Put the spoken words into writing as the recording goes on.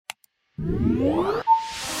What's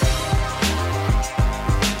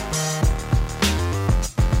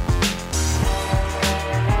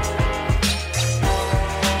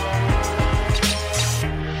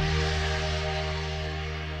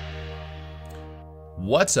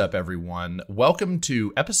up, everyone? Welcome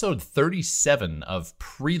to episode 37 of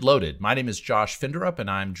Preloaded. My name is Josh Finderup,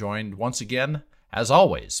 and I'm joined once again, as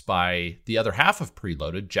always, by the other half of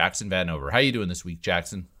Preloaded, Jackson Vanover. How you doing this week,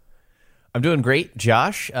 Jackson? I'm doing great,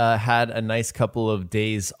 Josh. Had a nice couple of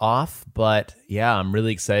days off, but yeah, I'm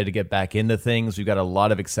really excited to get back into things. We've got a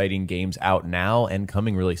lot of exciting games out now and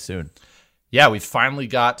coming really soon. Yeah, we finally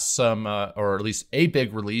got some, or at least a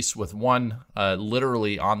big release with one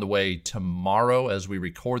literally on the way tomorrow as we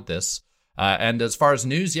record this. And as far as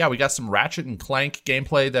news, yeah, we got some Ratchet and Clank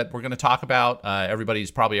gameplay that we're going to talk about.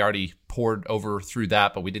 Everybody's probably already poured over through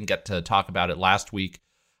that, but we didn't get to talk about it last week.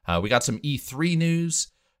 We got some E3 news.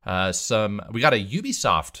 We got a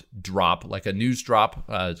Ubisoft drop, like a news drop,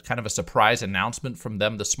 kind of a surprise announcement from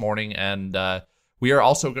them this morning. And we are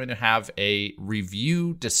also going to have a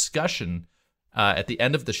review discussion at the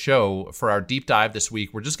end of the show for our deep dive this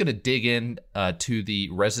week. We're just going to dig in to the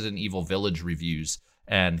Resident Evil Village reviews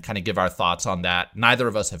and kind of give our thoughts on that. Neither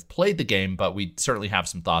of us have played the game, but we certainly have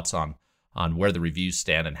some thoughts on where the reviews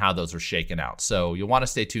stand and how those are shaken out. So you'll want to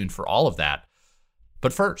stay tuned for all of that.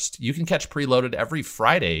 But first, you can catch Preloaded every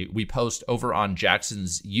Friday. We post over on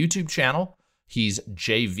Jackson's YouTube channel. He's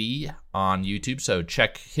JV on YouTube, so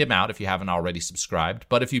check him out if you haven't already subscribed.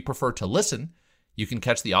 But if you prefer to listen, you can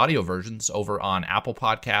catch the audio versions over on Apple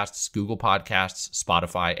Podcasts, Google Podcasts,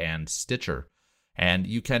 Spotify, and Stitcher. And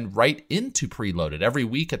you can write into Preloaded. Every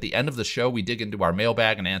week at the end of the show, we dig into our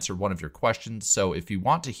mailbag and answer one of your questions. So if you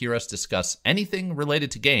want to hear us discuss anything related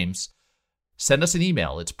to games, send us an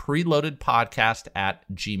email. It's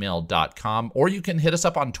preloadedpodcast@gmail.com. Or you can hit us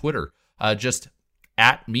up on Twitter. Just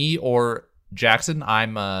at me or Jackson.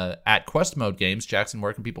 I'm at Quest Mode Games. Jackson,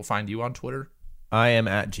 where can people find you on Twitter? I am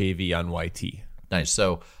at JV on YT. Nice.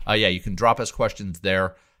 So, yeah, you can drop us questions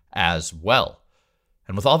there as well.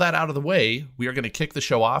 And with all that out of the way, we are going to kick the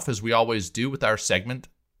show off as we always do with our segment,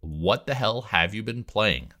 What the Hell Have You Been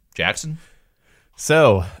Playing? Jackson?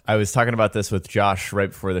 So, I was talking about this with Josh right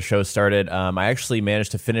before the show started. I actually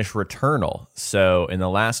managed to finish Returnal. So, in the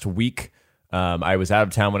last week, I was out of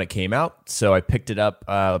town when it came out. So, I picked it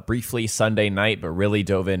up briefly Sunday night, but really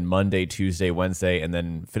dove in Monday, Tuesday, Wednesday, and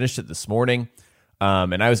then finished it this morning.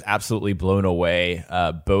 And I was absolutely blown away,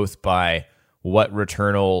 both by what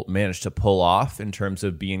Returnal managed to pull off in terms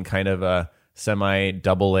of being kind of a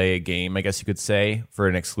semi-double-A game, I guess you could say, for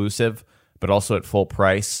an exclusive, but also at full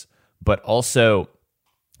price, but also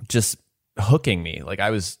just hooking me. Like,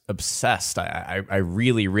 I was obsessed. I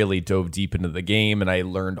really, really dove deep into the game, and I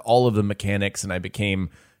learned all of the mechanics, and I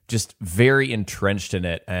became just very entrenched in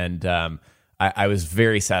it, and I was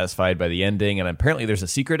very satisfied by the ending, and apparently there's a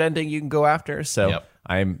secret ending you can go after, so yep.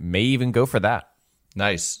 I may even go for that.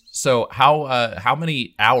 Nice. So how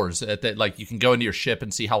many hours like you can go into your ship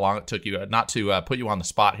and see how long it took you, not to put you on the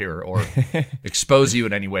spot here or expose you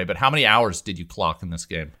in any way, but how many hours did you clock in this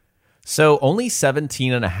game? So only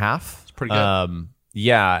 17 and a half. It's pretty good.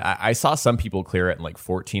 Yeah, I saw some people clear it in like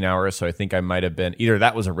 14 hours, so I think I might have been, either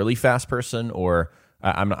that was a really fast person or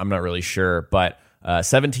I'm not really sure, but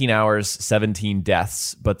 17 hours, 17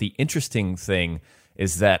 deaths. But the interesting thing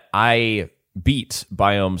is that I beat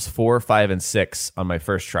biomes 4, 5, and 6 on my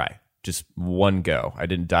first try. Just one go. I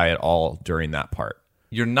didn't die at all during that part.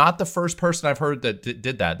 You're not the first person I've heard that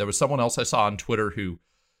did that. There was someone else I saw on Twitter who,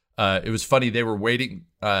 it was funny, they were waiting,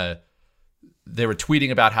 they were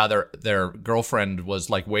tweeting about how their girlfriend was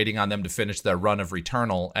like waiting on them to finish their run of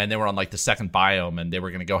Returnal, and they were on like the second biome, and they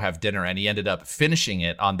were going to go have dinner, and he ended up finishing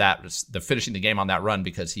it on finishing the game on that run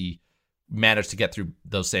because he managed to get through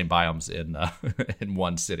those same biomes in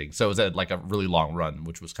one sitting. So it was like a really long run,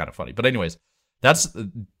 which was kind of funny. But anyways, that's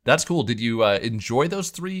cool. Did you enjoy those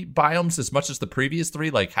 3 biomes as much as the previous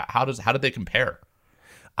 3? Like how did they compare?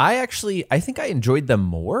 I think I enjoyed them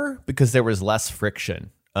more because there was less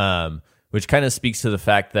friction. Which kind of speaks to the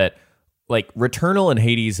fact that, like, Returnal and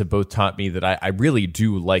Hades have both taught me that I really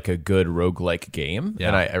do like a good roguelike game,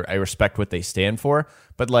 and I respect what they stand for.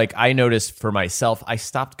 But, like, I noticed for myself, I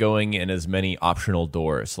stopped going in as many optional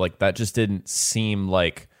doors. Like, that just didn't seem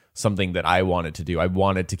like something that I wanted to do. I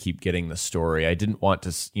wanted to keep getting the story. I didn't want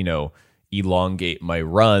to, elongate my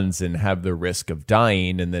runs and have the risk of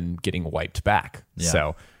dying and then getting wiped back. Yeah.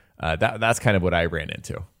 So that's kind of what I ran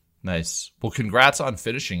into. Nice. Well, congrats on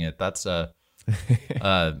finishing it. That's I'm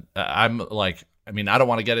like, I mean, I don't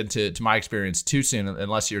want to get into my experience too soon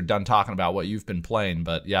unless you're done talking about what you've been playing.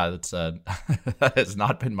 But yeah, that's that has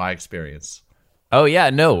not been my experience. Oh yeah,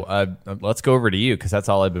 no. Let's go over to you because that's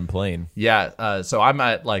all I've been playing. Yeah, so I'm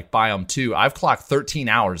at like biome 2. I've clocked 13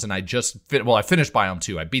 hours, and I finished biome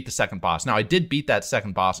 2. I beat the second boss. Now I did beat that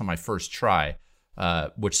second boss on my first try,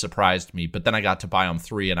 which surprised me. But then I got to biome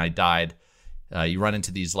 3 and I died. You run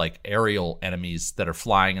into these like aerial enemies that are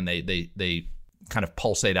flying, and they kind of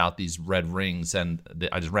pulsate out these red rings, and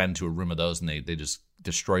I just ran into a room of those, and they just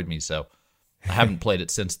destroyed me. So I haven't played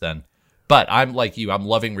it since then. But I'm like you. I'm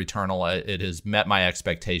loving Returnal. It has met my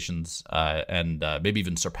expectations and maybe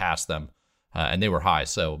even surpassed them, and they were high.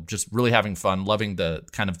 So just really having fun, loving the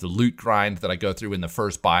kind of the loot grind that I go through in the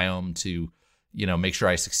first biome to, make sure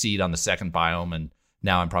I succeed on the second biome. And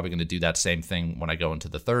now I'm probably going to do that same thing when I go into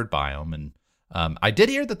the third biome. And I did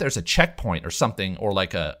hear that there's a checkpoint or something, or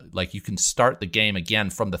like you can start the game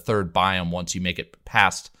again from the third biome once you make it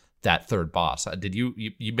past that third boss. Did you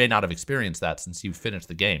may not have experienced that since you finished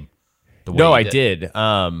the game. No, I did.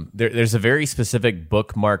 There's a very specific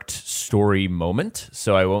bookmarked story moment,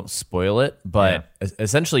 so I won't spoil it. But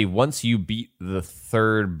essentially, once you beat the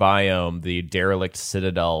third biome, the Derelict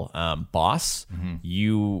Citadel boss,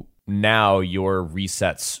 your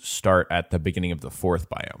resets start at the beginning of the fourth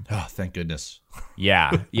biome. Oh, thank goodness.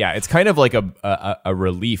 Yeah. It's kind of like a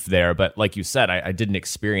relief there. But like you said, I didn't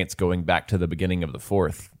experience going back to the beginning of the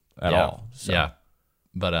fourth at all. So. Yeah.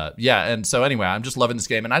 But and so anyway, I'm just loving this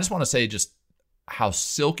game, and I just want to say just how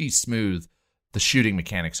silky smooth the shooting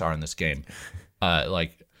mechanics are in this game.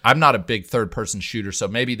 Like I'm not a big third-person shooter, so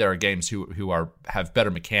maybe there are games who have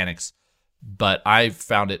better mechanics, but I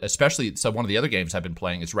found it especially. So one of the other games I've been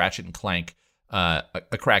playing is Ratchet and Clank, A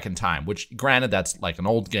Crack in Time, which granted that's like an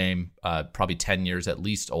old game, probably 10 years at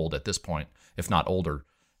least old at this point, if not older.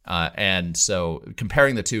 And so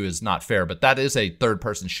comparing the two is not fair, but that is a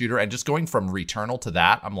third-person shooter. And just going from Returnal to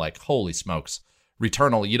that, I'm like, holy smokes.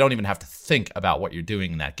 Returnal, you don't even have to think about what you're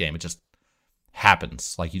doing in that game. It just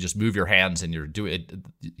happens. Like you just move your hands and you're doing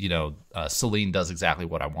it. Celine does exactly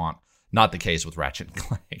what I want. Not the case with Ratchet and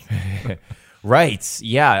Clank. Right.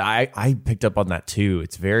 Yeah, I picked up on that too.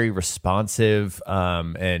 It's very responsive,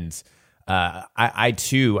 and I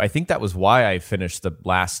too, I think that was why I finished the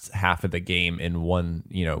last half of the game in one,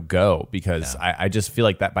 go, because I just feel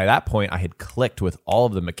like that by that point I had clicked with all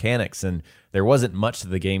of the mechanics, and there wasn't much that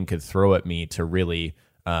the game could throw at me to really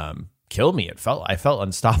kill me. I felt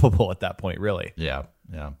unstoppable at that point, really. Yeah.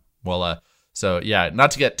 Well,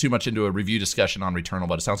 not to get too much into a review discussion on Returnal,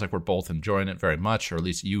 but it sounds like we're both enjoying it very much, or at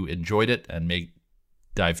least you enjoyed it and may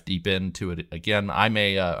dive deep into it again.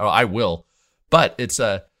 I will, but it's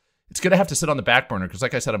going to have to sit on the back burner because,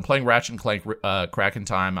 like I said, I'm playing Ratchet and Clank Crack in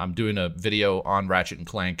Time. I'm doing a video on Ratchet and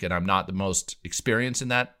Clank, and I'm not the most experienced in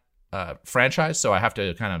that franchise, so I have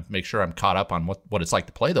to kind of make sure I'm caught up on what it's like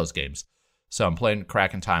to play those games. So I'm playing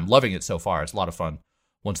Crack in Time, loving it so far. It's a lot of fun.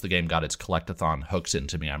 Once the game got its collectathon hooks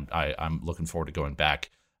into me, I'm looking forward to going back.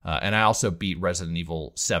 And I also beat Resident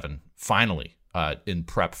Evil 7, finally, in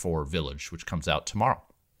prep for Village, which comes out tomorrow.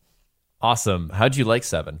 Awesome. How'd you like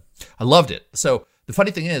 7? I loved it. So the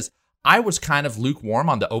funny thing is, I was kind of lukewarm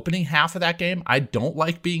on the opening half of that game. I don't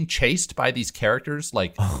like being chased by these characters.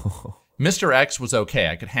 Like, Mr. X was okay.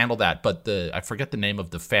 I could handle that. But I forget the name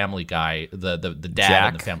of the family guy, the dad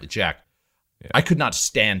Jack? in the family, Jack. Yeah. I could not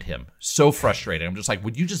stand him. So frustrating. I'm just like,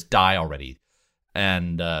 would you just die already?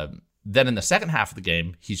 And then in the second half of the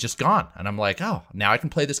game, he's just gone. And I'm like, oh, now I can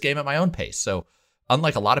play this game at my own pace. So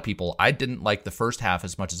unlike a lot of people, I didn't like the first half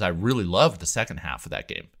as much as I really loved the second half of that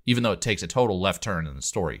game, even though it takes a total left turn in the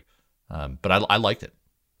story. But I liked it.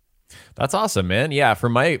 That's awesome, man. Yeah,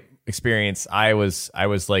 from my experience, I was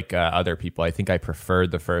like other people. I think I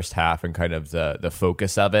preferred the first half and kind of the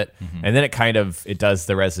focus of it. Mm-hmm. And then it does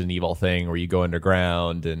the Resident Evil thing where you go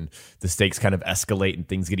underground and the stakes kind of escalate and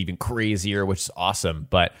things get even crazier, which is awesome.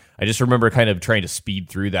 But I just remember kind of trying to speed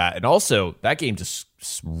through that. And also, that game just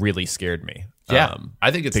really scared me. Yeah,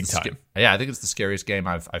 I think it's big time. I think it's the scariest game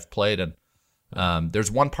I've played. And there's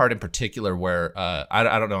one part in particular where I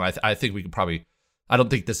don't know. I think we could probably. I don't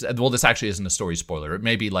think this. Well, this actually isn't a story spoiler. It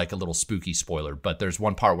may be like a little spooky spoiler, but there's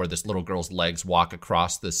one part where this little girl's legs walk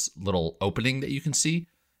across this little opening that you can see,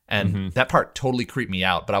 and that part totally creeped me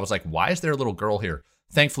out. But I was like, why is there a little girl here?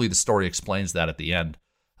 Thankfully, the story explains that at the end.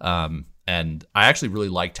 And I actually really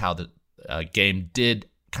liked how the game did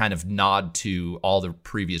kind of nod to all the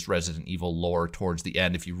previous Resident Evil lore towards the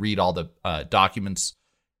end. If you read all the documents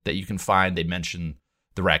that you can find, they mention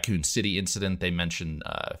the Raccoon City incident. They mention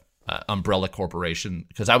Umbrella Corporation,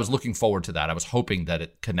 because I was looking forward to that. I was hoping that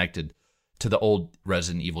it connected to the old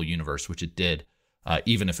Resident Evil universe, which it did,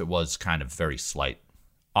 even if it was kind of very slight.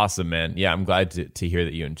 Awesome, man. Yeah, I'm glad to hear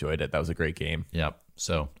that you enjoyed it. That was a great game. Yep.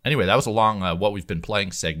 So anyway, that was a long what we've been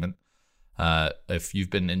playing segment. If you've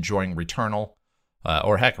been enjoying Returnal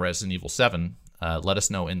or heck, Resident Evil 7, let us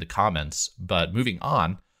know in the comments. But moving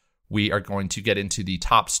on, we are going to get into the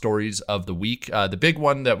top stories of the week. The big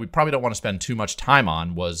one that we probably don't want to spend too much time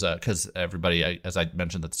on was because everybody, as I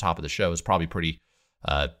mentioned at the top of the show, is probably pretty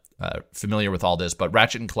familiar with all this. But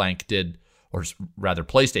Ratchet and Clank did, or rather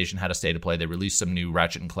PlayStation had a state of play. They released some new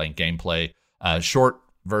Ratchet and Clank gameplay. Short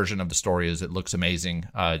version of the story is it looks amazing.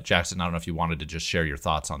 Jackson, I don't know if you wanted to just share your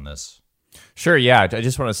thoughts on this. Sure, yeah. I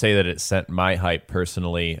just want to say that it sent my hype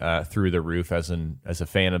personally through the roof as a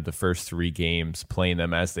fan of the first 3 games, playing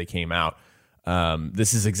them as they came out.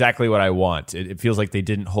 This is exactly what I want. It feels like they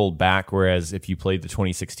didn't hold back, whereas if you played the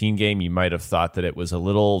 2016 game, you might have thought that it was a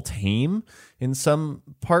little tame in some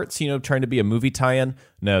parts, trying to be a movie tie-in.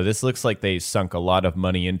 No, this looks like they sunk a lot of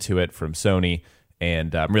money into it from Sony,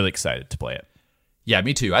 and I'm really excited to play it. Yeah,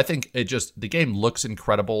 me too. I think the game looks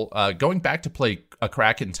incredible. Going back to play A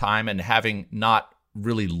Crack in Time and having not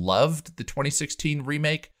really loved the 2016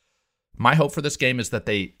 remake, my hope for this game is that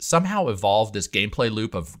they somehow evolve this gameplay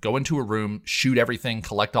loop of go into a room, shoot everything,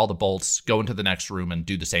 collect all the bolts, go into the next room, and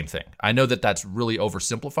do the same thing. I know that that's really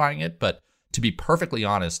oversimplifying it, but to be perfectly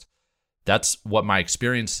honest, that's what my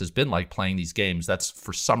experience has been like playing these games. That's,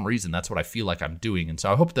 for some reason, that's what I feel like I'm doing. And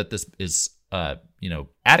so I hope that this is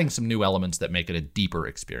adding some new elements that make it a deeper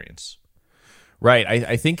experience. Right.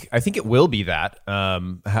 I think it will be that.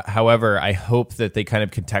 However, I hope that they kind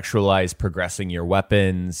of contextualize progressing your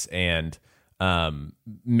weapons and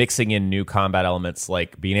mixing in new combat elements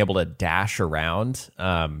like being able to dash around.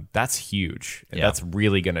 That's huge. And that's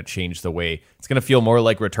really going to change the way it's going to feel more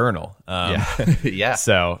like Returnal. Yeah.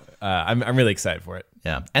 So I'm really excited for it.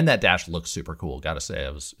 Yeah. And that dash looks super cool. Got to say, I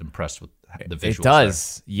was impressed with the visuals. It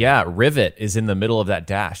does. There. Yeah. Rivet is in the middle of that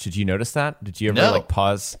dash. Did you notice that? Did you ever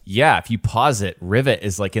pause? Yeah. If you pause it, Rivet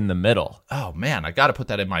is in the middle. Oh man, I got to put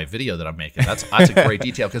that in my video that I'm making. That's a great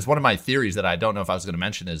detail, because one of my theories that I don't know if I was going to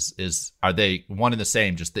mention is are they one and the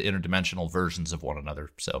same, just the interdimensional versions of one another?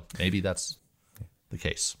 So maybe that's the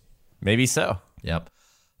case. Maybe so. Yep.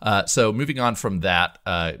 So moving on from that,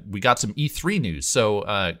 we got some E3 news.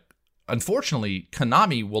 So unfortunately,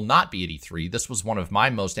 Konami will not be at E3. This was one of my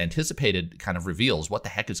most anticipated kind of reveals. What the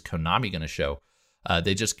heck is Konami going to show?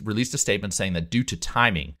 They just released a statement saying that due to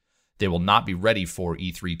timing, they will not be ready for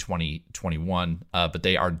E3 2021, but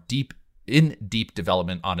they are deep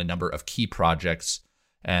development on a number of key projects.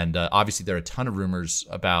 And obviously, there are a ton of rumors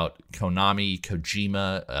about Konami,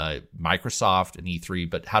 Kojima, Microsoft, and E3.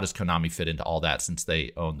 But how does Konami fit into all that, since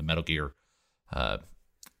they own the Metal Gear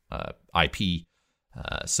IP?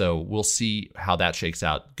 So we'll see how that shakes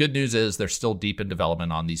out. Good news is they're still deep in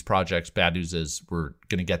development on these projects. Bad news is we're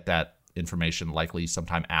going to get that information likely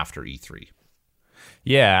sometime after E3.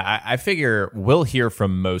 Yeah, I figure we'll hear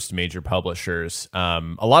from most major publishers. A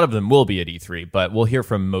lot of them will be at E3, but we'll hear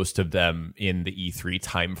from most of them in the E3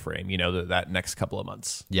 timeframe, that next couple of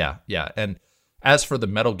months. Yeah. And as for the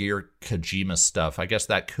Metal Gear Kojima stuff, I guess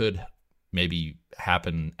that could maybe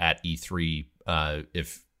happen at E3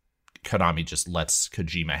 if Konami just lets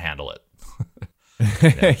Kojima handle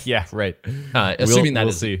it. Yeah, right. Assuming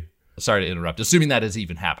we'll see. Sorry to interrupt. Assuming that is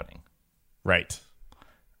even happening. Right.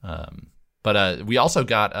 But we also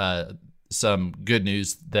got some good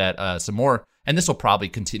news that some more, and this will probably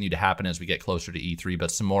continue to happen as we get closer to E3, but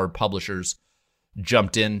some more publishers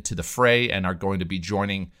jumped into the fray and are going to be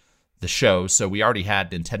joining the show. So we already had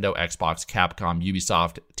Nintendo, Xbox, Capcom,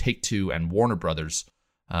 Ubisoft, Take-Two, and Warner Brothers.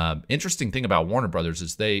 Interesting thing about Warner Brothers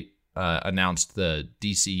is they announced the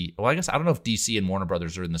DC. Well, I guess I don't know if DC and Warner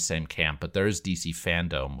Brothers are in the same camp, but there is DC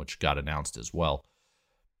Fandom, which got announced as well.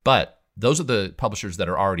 But those are the publishers that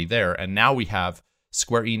are already there, and now we have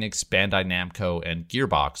Square Enix, Bandai Namco, and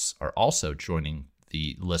Gearbox are also joining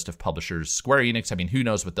the list of publishers. Square Enix, I mean, who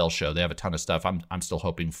knows what they'll show? They have a ton of stuff. I'm still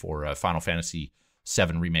hoping for Final Fantasy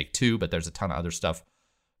VII Remake 2, but there's a ton of other stuff.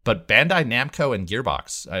 But Bandai Namco and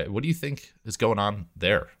Gearbox, what do you think is going on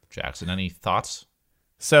there, Jackson? Any thoughts?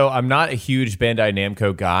 So I'm not a huge Bandai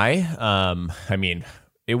Namco guy. I mean,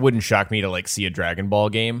 it wouldn't shock me to see a Dragon Ball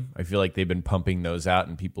game. I feel like they've been pumping those out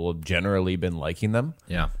and people have generally been liking them.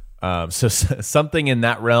 Yeah. So something in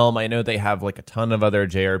that realm. I know they have a ton of other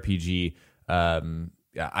JRPG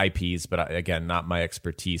IPs, but again, not my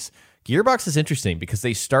expertise. Gearbox is interesting because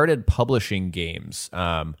they started publishing games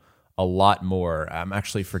a lot more. I'm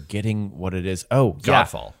actually forgetting what it is. Oh,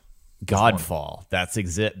 Godfall. Godfall. That's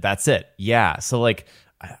it. Yeah. So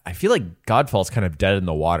I feel like Godfall's kind of dead in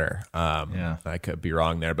the water. I could be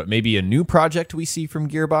wrong there, but maybe a new project we see from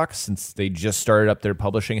Gearbox since they just started up their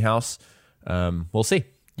publishing house. We'll see.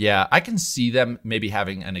 Yeah, I can see them maybe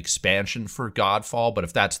having an expansion for Godfall, but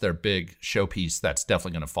if that's their big showpiece, that's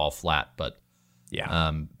definitely going to fall flat. But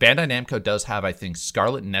Yeah. Bandai Namco does have, I think,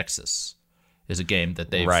 Scarlet Nexus is a game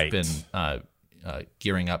that they've been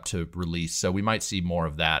gearing up to release. So we might see more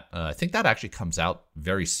of that. I think that actually comes out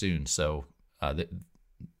very soon. So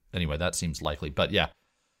anyway, that seems likely. But yeah,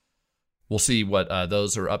 we'll see what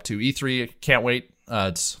those are up to. E3, can't wait.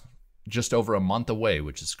 It's just over a month away,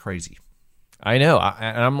 which is crazy. I know.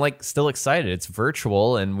 I'm like still excited. It's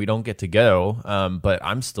virtual and we don't get to go, but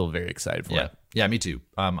I'm still very excited for it. Yeah, me too.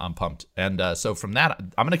 I'm pumped. And so from that,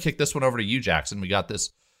 I'm going to kick this one over to you, Jackson. We got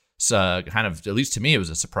this kind of, at least to me, it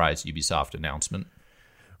was a surprise Ubisoft announcement.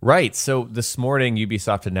 Right. So this morning,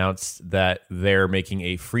 Ubisoft announced that they're making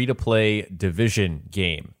a free-to-play Division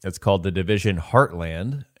game. It's called The Division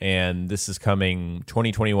Heartland, and this is coming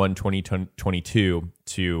 2021, 2022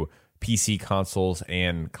 to PC consoles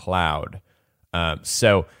and cloud.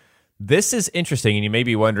 So this is interesting, and you may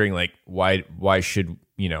be wondering, like, why should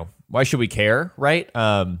we care, right?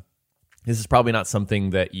 This is probably not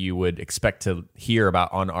something that you would expect to hear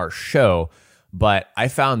about on our show, but I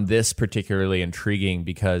found this particularly intriguing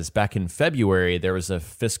because back in February, there was a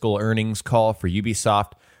fiscal earnings call for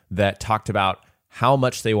Ubisoft that talked about how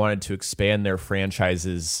much they wanted to expand their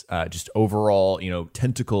franchises, just overall,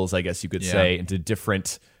 tentacles, I guess you could say, into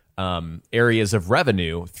different areas of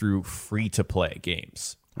revenue through free-to-play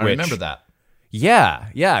games. I remember that. Yeah,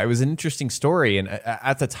 it was an interesting story, and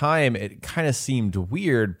at the time, it kind of seemed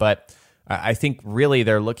weird, but I think really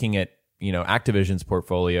they're looking at Activision's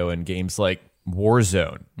portfolio and games like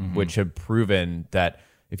Warzone, which have proven that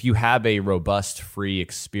if you have a robust free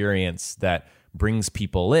experience that brings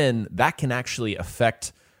people in, that can actually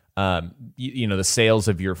affect the sales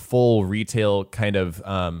of your full retail kind of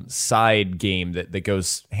side game that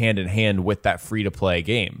goes hand in hand with that free to play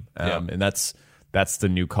game, and that's the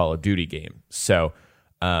new Call of Duty game. So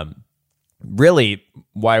really,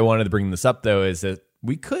 why I wanted to bring this up though is that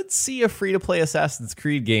we could see a free-to-play Assassin's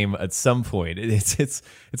Creed game at some point.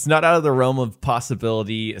 It's not out of the realm of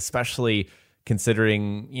possibility, especially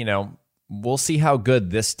considering, we'll see how good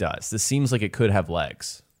this does. This seems like it could have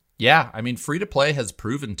legs. Yeah, I mean, free-to-play has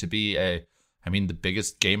proven to be the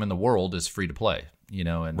biggest game in the world is free-to-play,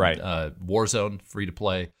 and right. Warzone,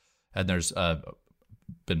 free-to-play, and there's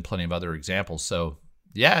been plenty of other examples. So,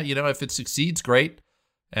 yeah, if it succeeds, great.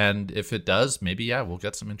 And if it does, maybe, we'll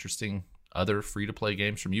get some interesting other free-to-play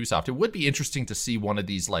games from Ubisoft. It would be interesting to see one of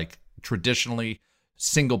these like traditionally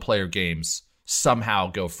single-player games somehow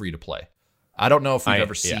go free-to-play. I don't know if we've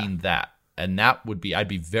ever seen that, and I'd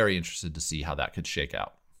be very interested to see how that could shake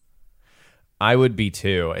out. I would be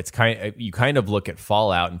too. It's you kind of look at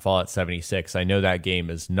Fallout and Fallout 76. I know that game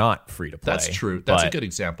is not free-to-play. That's true. That's a good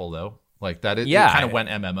example though. Like that, it kind of went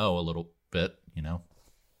MMO a little bit,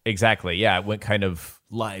 Exactly. Yeah, it went kind of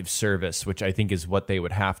live service, which I think is what they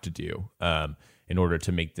would have to do in order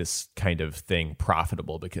to make this kind of thing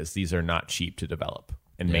profitable, because these are not cheap to develop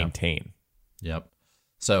and maintain. Yep.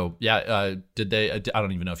 So, did they, I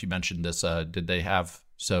don't even know if you mentioned this, did they have,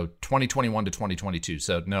 2021 to 2022,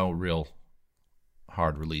 so no real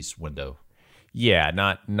hard release window. Yeah,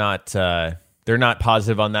 not they're not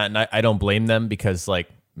positive on that, and I don't blame them because, like,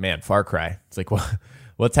 man, Far Cry, it's like, well,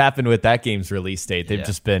 what's happened with that game's release date? They've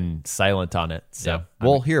just been silent on it. So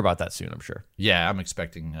we'll hear about that soon, I'm sure. Yeah, I'm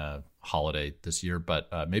expecting holiday this year, but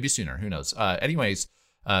maybe sooner. Who knows? Anyways,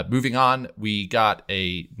 moving on, we got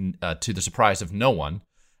to the surprise of no one,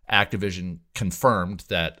 Activision confirmed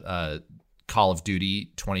that Call of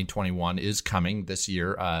Duty 2021 is coming this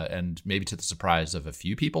year, and maybe to the surprise of a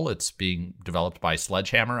few people, it's being developed by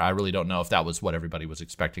Sledgehammer. I really don't know if that was what everybody was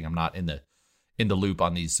expecting. I'm not in the loop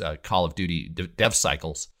on these Call of Duty dev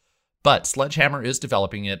cycles, but Sledgehammer is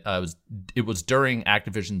developing it. It was during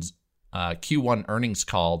Activision's Q1 earnings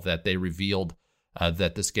call that they revealed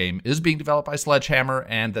that this game is being developed by Sledgehammer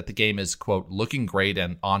and that the game is, quote, looking great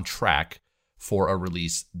and on track for a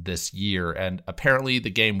release this year. And apparently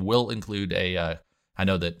the game will include I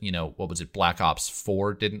know that, what was it? Black Ops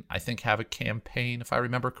 4 didn't, I think, have a campaign, if I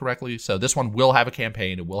remember correctly. So this one will have a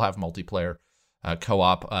campaign. It will have multiplayer.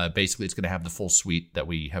 Co-op. Basically, it's going to have the full suite that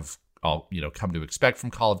we have all come to expect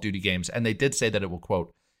from Call of Duty games. And they did say that it will,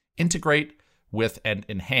 quote, integrate with and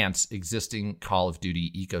enhance existing Call of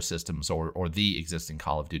Duty ecosystems or the existing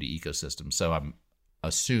Call of Duty ecosystem. So I'm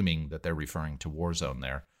assuming that they're referring to Warzone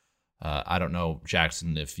there. I don't know,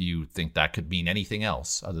 Jackson, if you think that could mean anything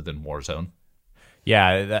else other than Warzone.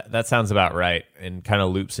 Yeah, that sounds about right, and kind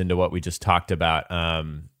of loops into what we just talked about.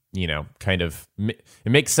 Kind of,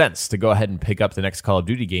 it makes sense to go ahead and pick up the next Call of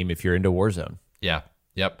Duty game if you're into Warzone. Yeah,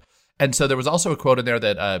 yep. And so there was also a quote in there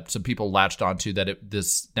that some people latched onto that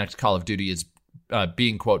this next Call of Duty is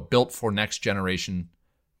being, quote, built for next generation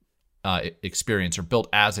experience, or built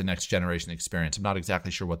as a next generation experience. I'm not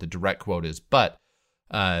exactly sure what the direct quote is, but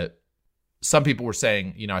some people were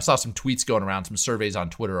saying, I saw some tweets going around, some surveys on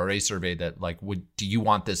Twitter, or a survey that like, do you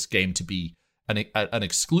want this game to be an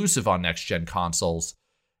exclusive on next gen consoles?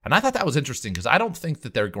 And I thought that was interesting because I don't think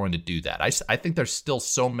that they're going to do that. I think there's still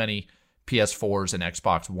so many PS4s and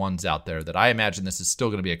Xbox Ones out there that I imagine this is still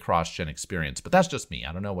going to be a cross-gen experience. But that's just me.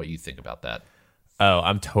 I don't know what you think about that. Oh,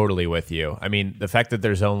 I'm totally with you. I mean, the fact that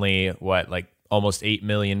there's only, almost 8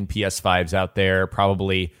 million PS5s out there,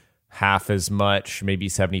 probably half as much, maybe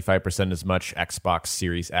 75% as much Xbox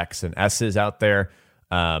Series X and S's out there.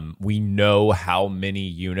 We know how many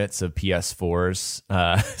units of PS4s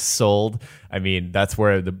sold. I mean, that's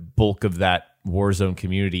where the bulk of that Warzone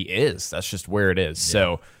community is. That's just where it is. Yeah.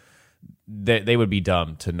 So they would be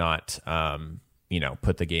dumb to not,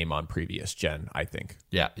 put the game on previous gen, I think.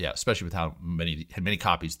 Yeah, especially with how many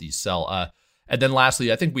copies these sell. And then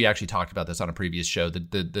lastly, I think we actually talked about this on a previous show.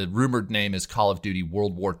 The rumored name is Call of Duty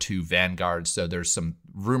World War II Vanguard. So there's some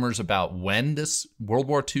rumors about when this World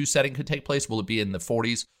War II setting could take place. Will it be in the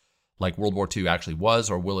 40s like World War II actually was,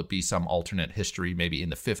 or will it be some alternate history, maybe in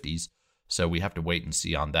the 50s? So we have to wait and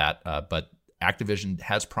see on that. But Activision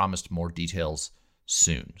has promised more details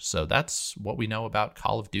soon. So that's what we know about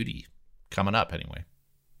Call of Duty coming up anyway.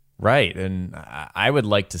 Right. And I would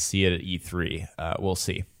like to see it at E3. We'll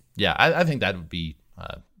see. Yeah, I think that would be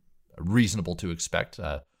reasonable to expect.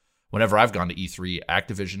 Whenever I've gone to E3,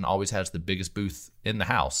 Activision always has the biggest booth in the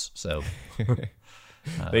house. So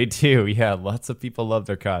they do. Yeah, lots of people love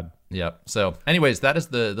their COD. Yeah. So anyways, those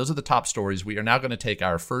are the top stories. We are now going to take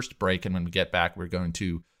our first break, and when we get back, we're going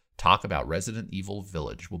to talk about Resident Evil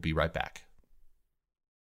Village. We'll be right back.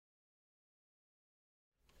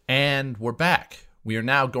 And we're back. We are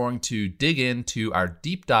now going to dig into our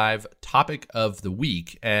deep dive topic of the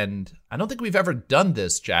week. And I don't think we've ever done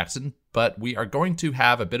this, Jackson, but we are going to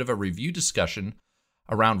have a bit of a review discussion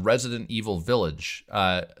around Resident Evil Village.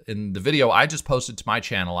 In the video I just posted to my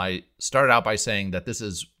channel, I started out by saying that this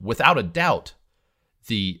is without a doubt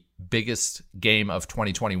the biggest game of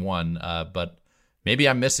 2021, but maybe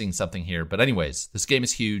I'm missing something here. But anyways, this game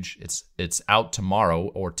is huge. It's out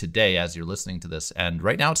tomorrow, or today as you're listening to this. And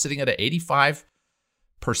right now it's sitting at an 85%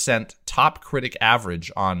 top critic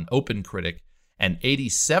average on OpenCritic, and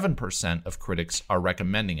 87% of critics are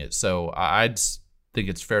recommending it. So I'd think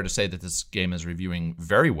it's fair to say that this game is reviewing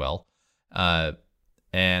very well. Before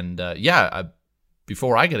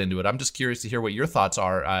I get into it, I'm just curious to hear what your thoughts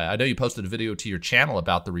are. I know you posted a video to your channel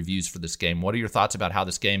about the reviews for this game. What are your thoughts about how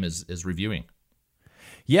this game is reviewing?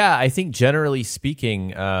 Yeah, I think generally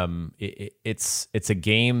speaking, it's a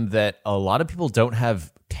game that a lot of people don't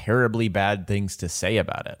have terribly bad things to say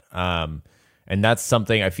about it. And that's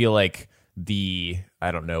something I feel like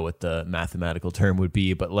I don't know what the mathematical term would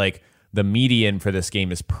be, but like the median for this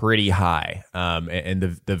game is pretty high.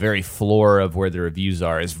 And the very floor of where the reviews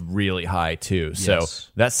are is really high too. Yes. So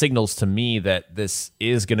that signals to me that this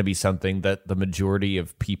is going to be something that the majority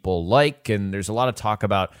of people like. And there's a lot of talk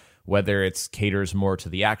about whether it caters more to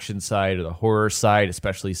the action side or the horror side,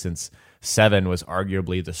 especially since 7 was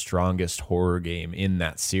arguably the strongest horror game in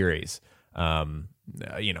that series.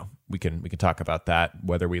 We can talk about that,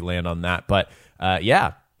 whether we land on that. But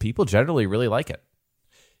people generally really like it.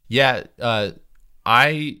 Yeah,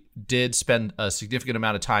 I did spend a significant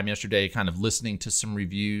amount of time yesterday kind of listening to some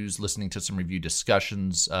reviews, listening to some review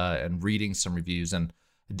discussions, and reading some reviews. And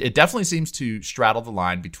it definitely seems to straddle the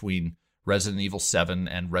line between Resident Evil 7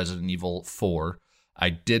 and Resident Evil 4.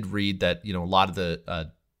 I did read that, a lot of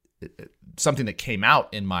the something that came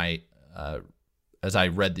out in my as I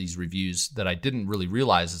read these reviews that I didn't really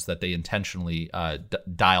realize is that they intentionally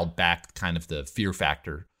dialed back kind of the fear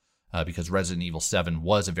factor because Resident Evil 7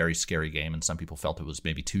 was a very scary game, and some people felt it was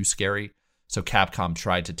maybe too scary. So Capcom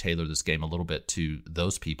tried to tailor this game a little bit to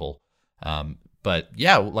those people. But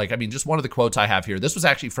yeah, just one of the quotes I have here, this was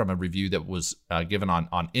actually from a review that was given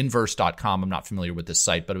on inverse.com. I'm not familiar with this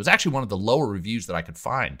site, but it was actually one of the lower reviews that I could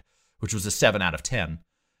find, which was a 7 out of 10.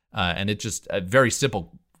 And it just a very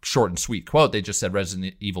simple, short and sweet quote. They just said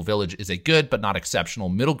Resident Evil Village is a good but not exceptional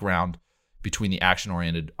middle ground between the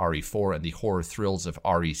action-oriented RE4 and the horror thrills of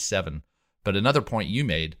RE7. But another point you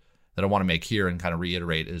made that I want to make here and kind of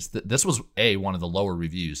reiterate is that this was one of the lower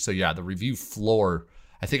reviews. So yeah, the review floor,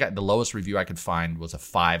 I think the lowest review I could find was a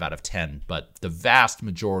 5 out of 10, but the vast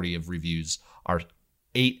majority of reviews are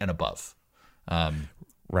 8 and above.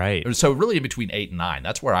 Right. So really in between 8 and 9.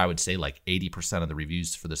 That's where I would say like 80% of the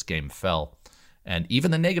reviews for this game fell. And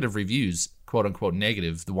even the negative reviews, quote unquote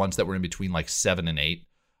negative, the ones that were in between like 7 and 8,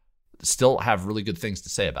 still have really good things to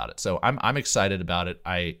say about it. So I'm excited about it.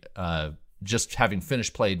 I just having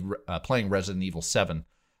finished playing Resident Evil 7,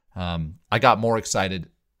 I got more excited,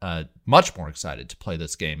 much more excited to play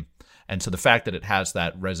this game. And so the fact that it has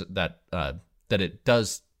that it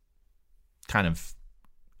does kind of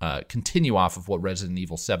continue off of what Resident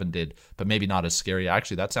Evil 7 did, but maybe not as scary.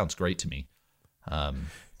 Actually, that sounds great to me. I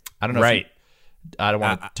don't know. Right. I don't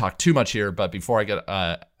want to talk too much here, but before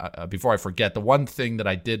I forget, the one thing that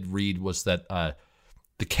I did read was that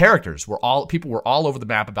the characters people were all over the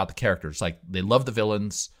map about the characters. Like, they love the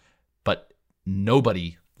villains, but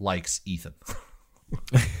nobody likes Ethan.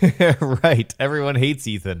 Right. Everyone hates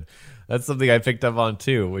Ethan. That's something I picked up on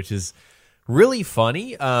too, which is really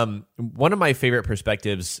funny. One of my favorite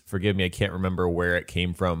perspectives, forgive me, I can't remember where it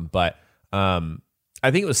came from, but I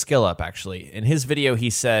think it was Skill Up, actually. In his video, he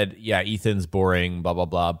said, yeah, Ethan's boring, blah, blah,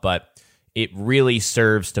 blah, but it really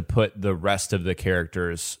serves to put the rest of the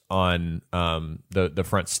characters on the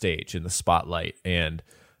front stage in the spotlight. And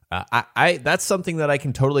I that's something that I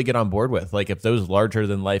can totally get on board with. Like, if those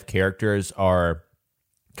larger-than-life characters are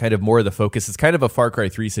kind of more of the focus, it's kind of a Far Cry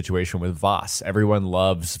 3 situation with Voss. Everyone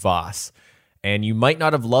loves Voss. And you might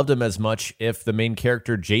not have loved him as much if the main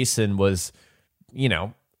character, Jason, was,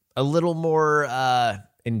 a little more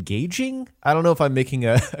engaging. I don't know if I'm making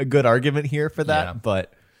a good argument here for that,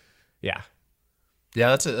 but yeah.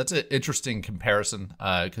 Yeah, that's an interesting comparison,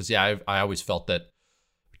 because, I always felt that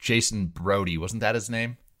Jason Brody, wasn't that his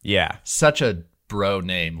name? Yeah. Such a bro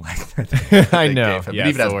name. I know. Yeah,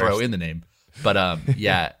 even has bro in the name. But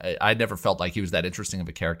I never felt like he was that interesting of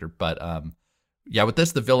a character. But with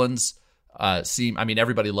this, the villains seem,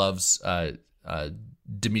 everybody loves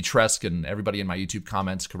Dimitrescu, and everybody in my YouTube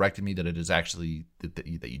comments corrected me that it is actually that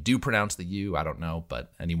you do pronounce the U. I don't know,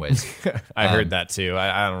 but anyways. I heard that too.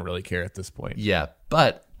 I don't really care at this point. Yeah,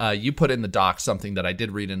 but you put in the doc something that I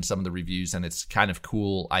did read in some of the reviews, and it's kind of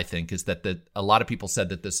cool, I think, is that a lot of people said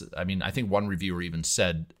that this, I think one reviewer even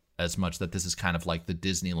said as much, that this is kind of like the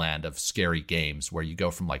Disneyland of scary games, where you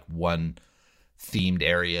go from like one themed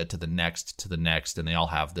area to the next, and they all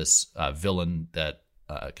have this villain that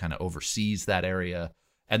kind of oversees that area.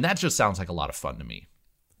 And that just sounds like a lot of fun to me.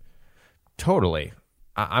 Totally.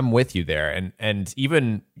 I'm with you there. And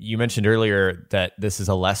even you mentioned earlier that this is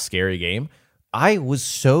a less scary game. I was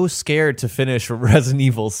so scared to finish Resident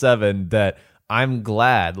Evil 7 that I'm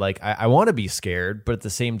glad. Like, I want to be scared, but at the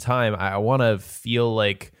same time, I want to feel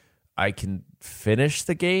like I can finish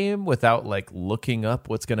the game without like looking up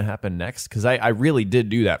what's going to happen next. Because I really did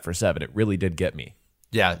do that for 7. It really did get me.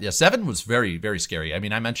 Yeah, 7 was very, very scary. I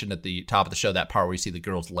mentioned at the top of the show that part where you see the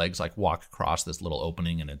girl's legs like walk across this little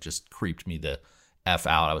opening, and it just creeped me the F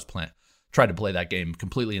out. I was tried to play that game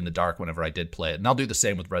completely in the dark whenever I did play it. And I'll do the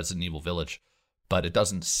same with Resident Evil Village, but it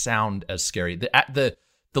doesn't sound as scary. The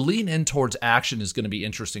lean in towards action is going to be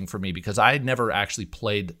interesting for me, because I never actually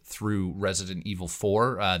played through Resident Evil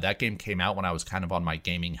 4. That game came out when I was kind of on my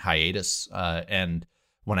gaming hiatus, and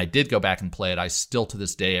when I did go back and play it, I still, to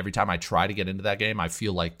this day, every time I try to get into that game, I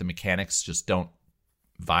feel like the mechanics just don't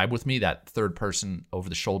vibe with me. That third-person,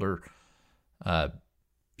 over-the-shoulder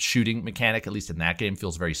shooting mechanic, at least in that game,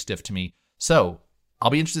 feels very stiff to me. So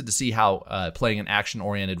I'll be interested to see how playing an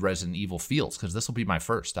action-oriented Resident Evil feels, because this will be my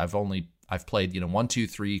first. I've played 1, 2,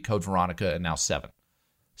 3, Code Veronica, and now 7.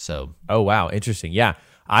 So. Oh wow, interesting. Yeah,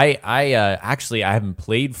 I actually I haven't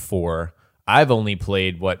played 4. I've only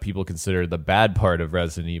played what people consider the bad part of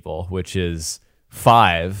Resident Evil, which is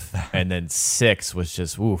 5, and then 6 was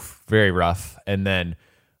just very rough, and then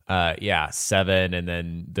 7, and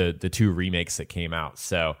then the 2 remakes that came out.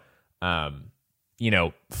 So,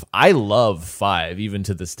 I love 5 even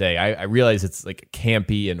to this day. I realize it's like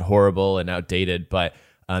campy and horrible and outdated, but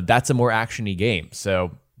that's a more actiony game.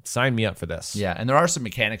 So sign me up for this. Yeah, and there are some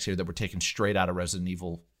mechanics here that were taken straight out of Resident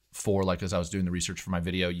Evil 4. Like, as I was doing the research for my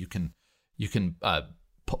video, you can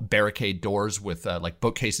barricade doors with like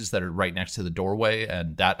bookcases that are right next to the doorway,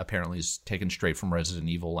 and that apparently is taken straight from Resident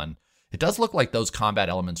Evil. And it does look like those combat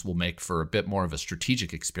elements will make for a bit more of a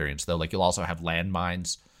strategic experience, though. Like, you'll also have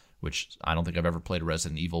landmines, which I don't think I've ever played a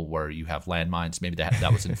Resident Evil where you have landmines. Maybe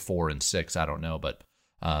that was in 4 and 6. I don't know, but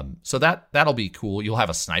so that'll be cool. You'll have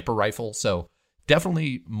a sniper rifle, so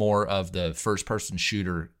definitely more of the first-person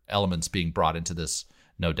shooter elements being brought into this.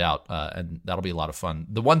 No doubt, and that'll be a lot of fun.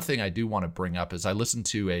 The one thing I do want to bring up is I listened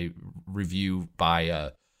to a review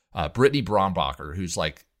by Brittany Brombacher, who's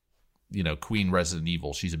like, Queen Resident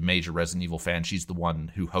Evil. She's a major Resident Evil fan. She's the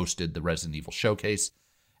one who hosted the Resident Evil Showcase.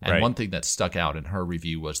 And One thing that stuck out in her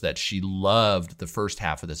review was that she loved the first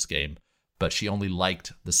half of this game, but she only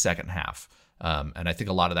liked the second half. And I think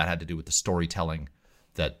a lot of that had to do with the storytelling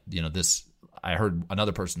that, I heard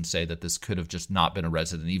another person say that this could have just not been a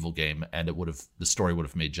Resident Evil game, and the story would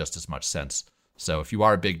have made just as much sense. So if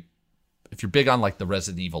you're big on like the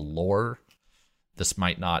Resident Evil lore, this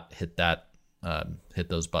might not hit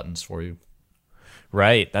those buttons for you.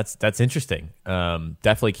 Right. That's interesting.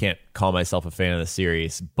 Definitely can't call myself a fan of the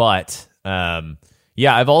series, but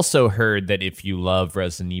yeah, I've also heard that if you love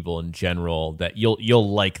Resident Evil in general, that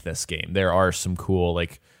you'll like this game. There are some cool,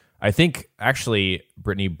 like, I think actually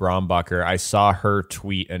Brittany Brombacher, I saw her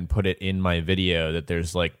tweet and put it in my video that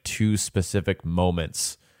there's like 2 specific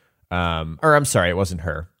moments. Or I'm sorry, it wasn't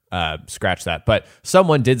her. Scratch that. But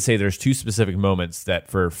someone did say there's 2 specific moments that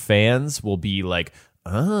for fans will be like,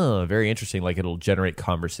 oh, very interesting. Like it'll generate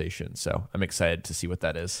conversation. So I'm excited to see what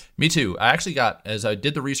that is. Me too. I actually as I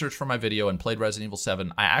did the research for my video and played Resident Evil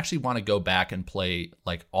 7, I actually want to go back and play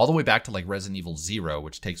like all the way back to like Resident Evil 0,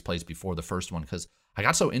 which takes place before the first one, because I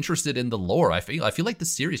got so interested in the lore. I feel like the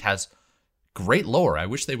series has great lore. I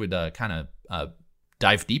wish they would kind of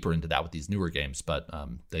dive deeper into that with these newer games, but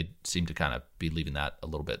they seem to kind of be leaving that a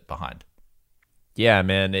little bit behind. Yeah,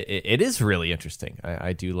 man, it is really interesting.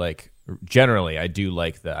 I do like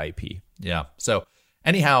the IP. Yeah. So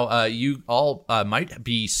anyhow, you all might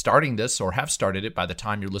be starting this or have started it by the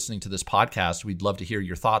time you're listening to this podcast. We'd love to hear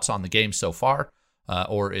your thoughts on the game so far.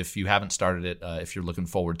 Or if you haven't started it, if you're looking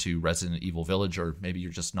forward to Resident Evil Village, or maybe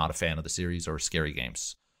you're just not a fan of the series or scary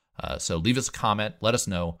games. So leave us a comment, let us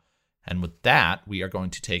know. And with that, we are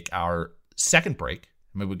going to take our second break.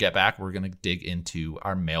 When we get back, we're going to dig into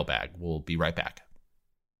our mailbag. We'll be right back.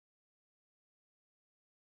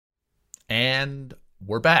 And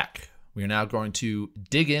we're back. We are now going to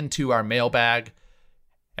dig into our mailbag.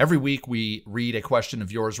 Every week, we read a question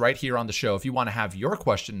of yours right here on the show. If you want to have your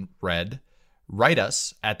question read, write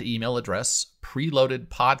us at the email address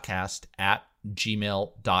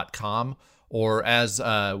preloadedpodcast@gmail.com. Or as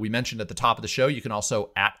we mentioned at the top of the show, you can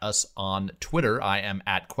also @ us on Twitter. I am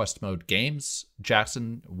at QuestModeGames.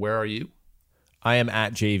 Jackson, where are you? I am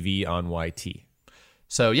at JV on YT.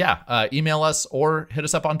 So yeah, email us or hit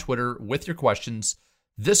us up on Twitter with your questions.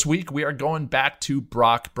 This week, we are going back to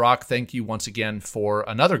Brock. Brock, thank you once again for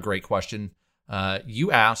another great question.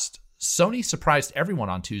 You asked, Sony surprised everyone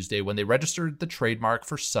on Tuesday when they registered the trademark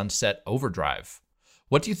for Sunset Overdrive.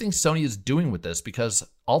 What do you think Sony is doing with this? Because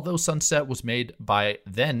although Sunset was made by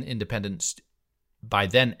then an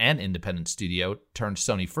independent studio turned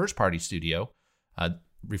Sony first-party studio,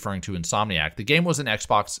 referring to Insomniac, the game was an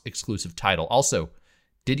Xbox exclusive title. Also,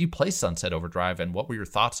 did you play Sunset Overdrive, and what were your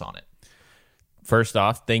thoughts on it? First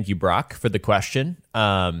off, thank you, Brock, for the question.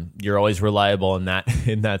 You're always reliable in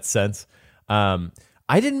that sense.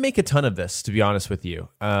 I didn't make a ton of this, to be honest with you.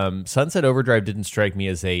 Sunset Overdrive didn't strike me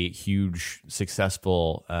as a huge,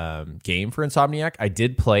 successful game for Insomniac. I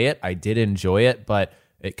did play it. I did enjoy it, but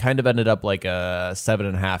it kind of ended up like a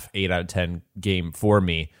 7.5, 8 out of 10 game for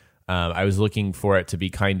me. I was looking for it to be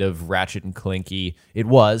kind of Ratchet and Clanky. It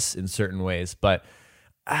was in certain ways, but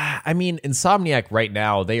I mean, Insomniac right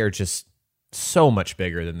now, they are just so much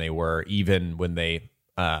bigger than they were even when they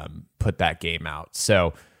put that game out.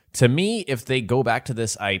 So to me, if they go back to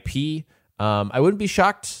this IP, I wouldn't be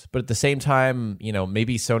shocked. But at the same time,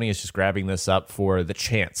 maybe Sony is just grabbing this up for the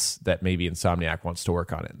chance that maybe Insomniac wants to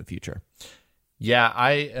work on it in the future. Yeah,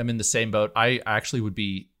 I am in the same boat. I actually would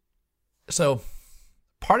be. So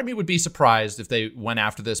part of me would be surprised if they went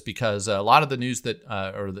after this, because a lot of the news that,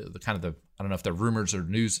 or the kind of the, I don't know if they're rumors or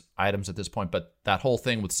news items at this point, but that whole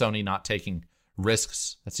thing with Sony not taking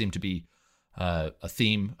risks, that seemed to be a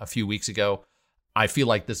theme a few weeks ago. I feel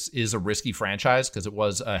like this is a risky franchise because it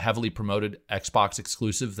was a heavily promoted Xbox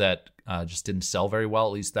exclusive that just didn't sell very well.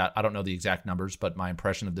 At least that, I don't know the exact numbers, but my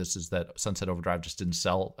impression of this is that Sunset Overdrive just didn't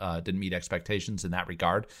sell, didn't meet expectations in that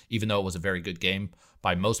regard, even though it was a very good game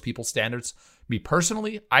by most people's standards. Me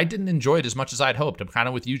personally, I didn't enjoy it as much as I'd hoped. I'm kind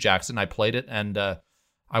of with you, Jackson. I played it and I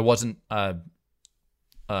wasn't, I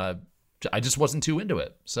just wasn't too into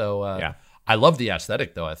it. So yeah. I love the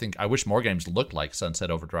aesthetic though. I wish more games looked like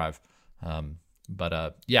Sunset Overdrive.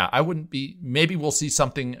 But yeah, I wouldn't be. Maybe we'll see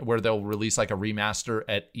something where they'll release like a remaster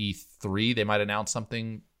at E3. They might announce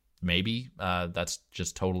something. Maybe that's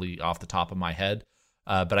just totally off the top of my head.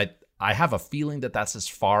 But I have a feeling that that's as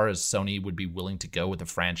far as Sony would be willing to go with a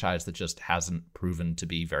franchise that just hasn't proven to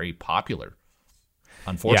be very popular,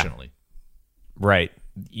 unfortunately. Yeah. Right.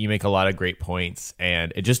 You make a lot of great points,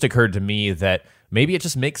 and it just occurred to me that maybe it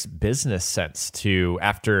just makes business sense to,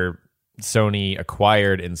 after Sony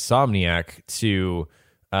acquired Insomniac, to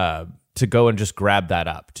to go and just grab that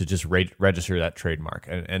up, to just register that trademark.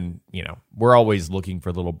 And, you know, we're always looking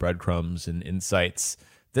for little breadcrumbs and insights.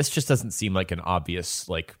 This just doesn't seem like an obvious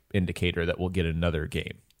like indicator that we'll get another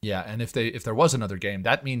game. Yeah, and if there was another game,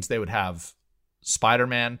 that means they would have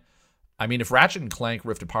Spider-Man. I mean, if Ratchet and Clank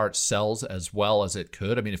Rift Apart sells as well as it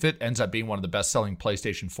could, I mean, if it ends up being one of the best-selling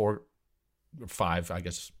PlayStation 4 or 5, I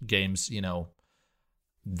guess, games, you know,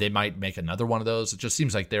 they might make another one of those. It just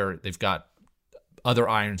seems like they've got other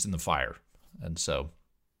irons in the fire. And so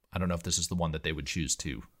I don't know if this is the one that they would choose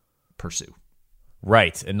to pursue.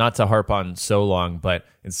 Right. And not to harp on so long, but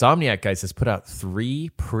Insomniac, guys, has put out 3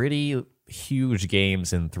 pretty huge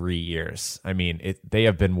games in 3 years. I mean, they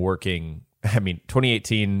have been working,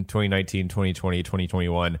 2018, 2019, 2020,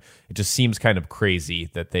 2021. It just seems kind of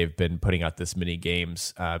crazy that they've been putting out this many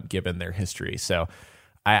games given their history. So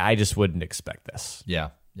I just wouldn't expect this. Yeah.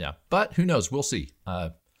 But who knows? We'll see.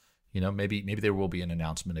 You know, maybe there will be an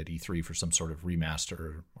announcement at E3 for some sort of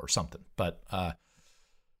remaster or something. But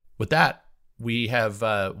with that, we have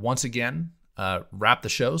once again wrapped the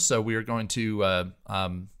show. So we are going to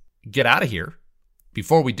get out of here.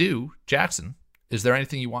 Before we do, Jackson, is there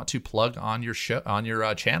anything you want to plug on your show, on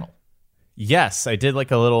your channel? Yes, I did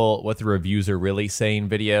like a little what the reviews are really saying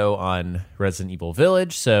video on Resident Evil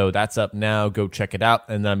Village, so that's up now. Go check it out.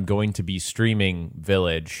 And I'm going to be streaming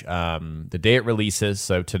Village the day it releases.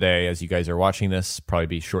 So today, as you guys are watching this, probably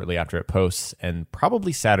be shortly after it posts, and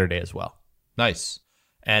probably Saturday as well. Nice.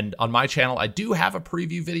 And on my channel, I do have a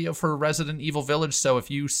preview video for Resident Evil Village. So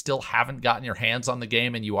if you still haven't gotten your hands on the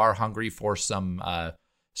game and you are hungry for some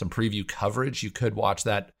preview coverage, you could watch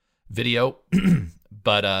that video.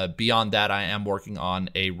 But beyond that, I am working on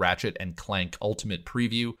a Ratchet and Clank Ultimate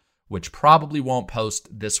preview, which probably won't post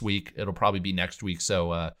this week. It'll probably be next week.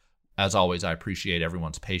 So as always, I appreciate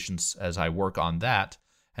everyone's patience as I work on that.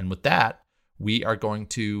 And with that, we are going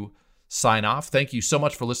to sign off. Thank you so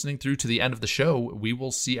much for listening through to the end of the show. We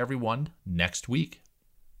will see everyone next week.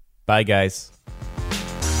 Bye, guys.